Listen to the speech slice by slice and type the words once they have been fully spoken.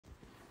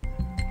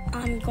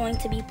I'm going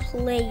to be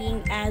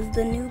playing as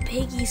the new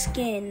Piggy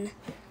skin.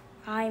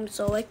 I'm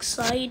so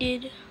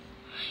excited.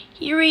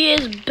 Here he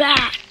is,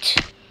 Bat.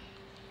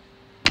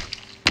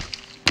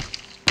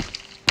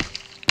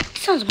 He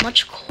sounds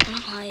much cooler.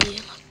 I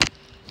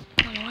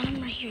don't know, I'm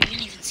right here. You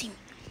can't even see me.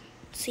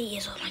 See,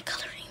 is what my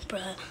coloring,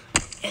 bruh.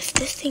 If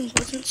this thing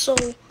wasn't so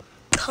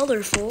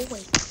colorful,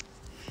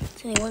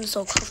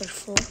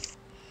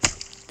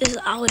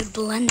 I would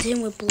blend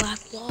in with black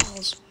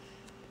walls.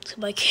 So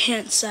I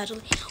can't,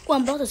 sadly. Well,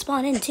 I'm about to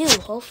spawn in too.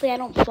 Hopefully I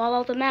don't fall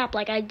off the map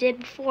like I did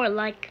before.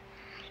 Like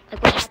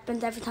what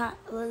happened every time.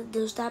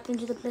 This happened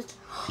to the mist.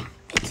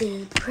 It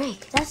didn't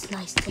break. That's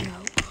nice to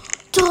know.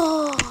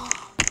 Duh!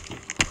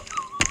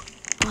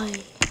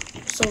 Why?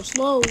 So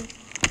slow.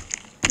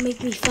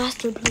 Make me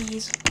faster,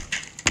 please.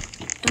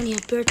 I only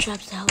have bear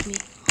traps to help me.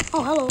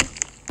 Oh, hello.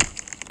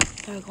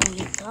 They're going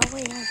to get. Oh,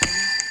 wait, I don't know.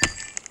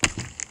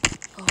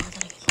 Oh, I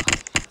gotta get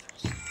lost first.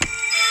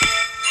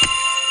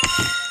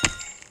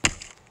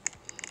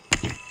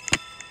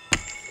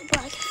 But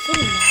I can fit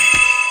in that.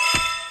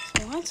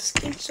 So why is the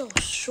skin so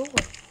short?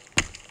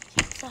 It's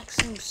the exact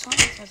same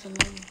size as a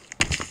normal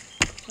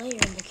player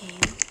in the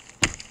game.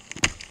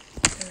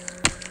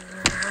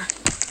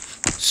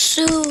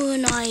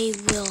 Soon I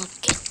will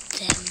get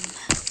them.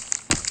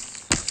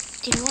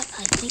 You know what?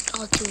 I think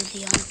I'll do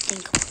the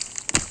unthinkable.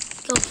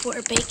 Go for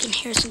a bacon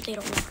here since they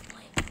don't want to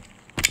play.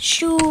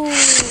 Shoo!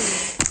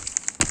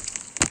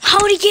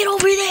 How'd he get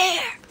over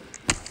there?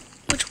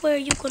 Which way are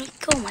you gonna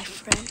go, my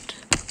friend?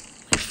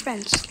 My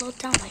friend, slow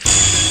down, my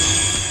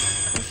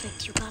friend.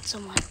 Perfect, you got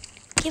someone.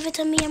 Give it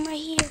to me, I'm right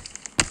here.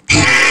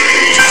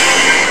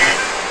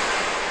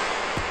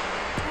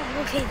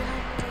 Oh, okay, then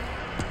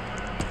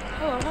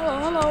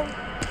hello.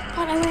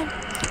 God, I ran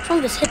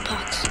from this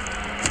hitbox.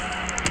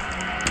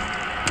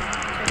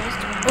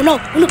 Oh no.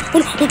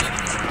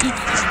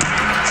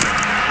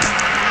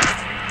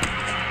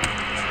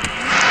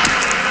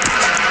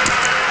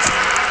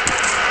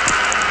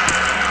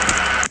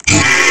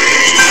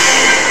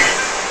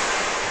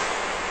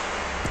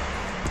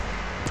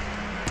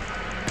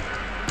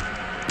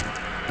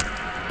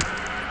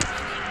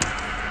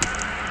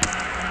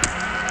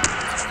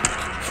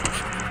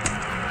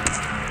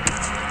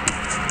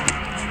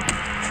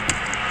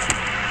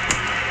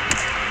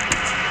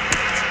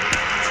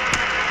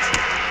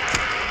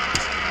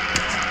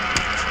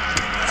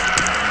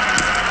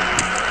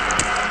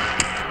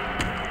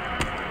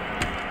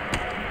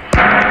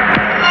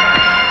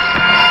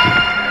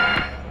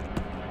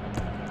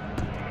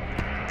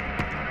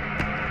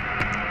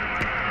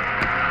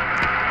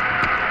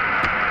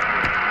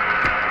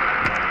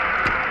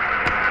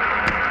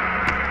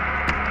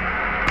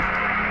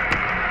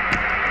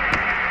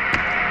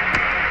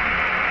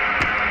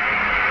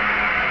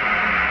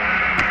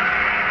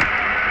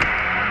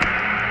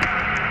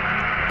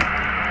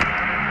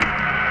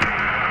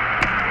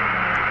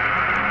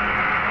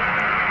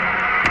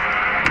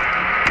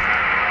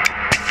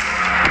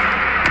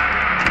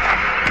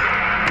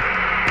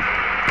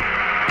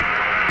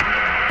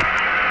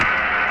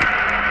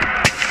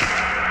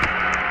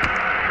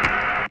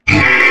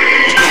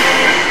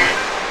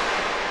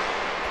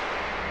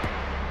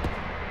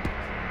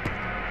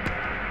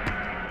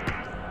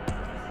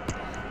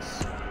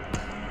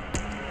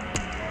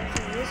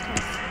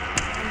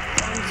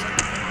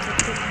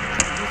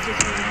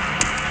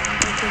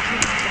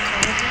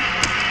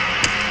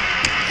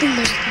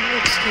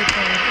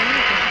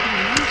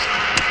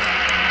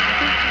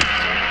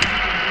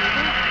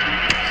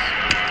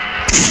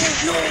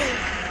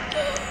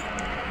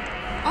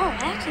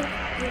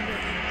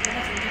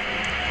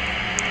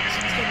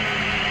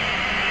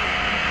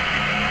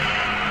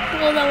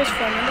 Well, that was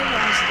fun. I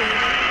last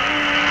day.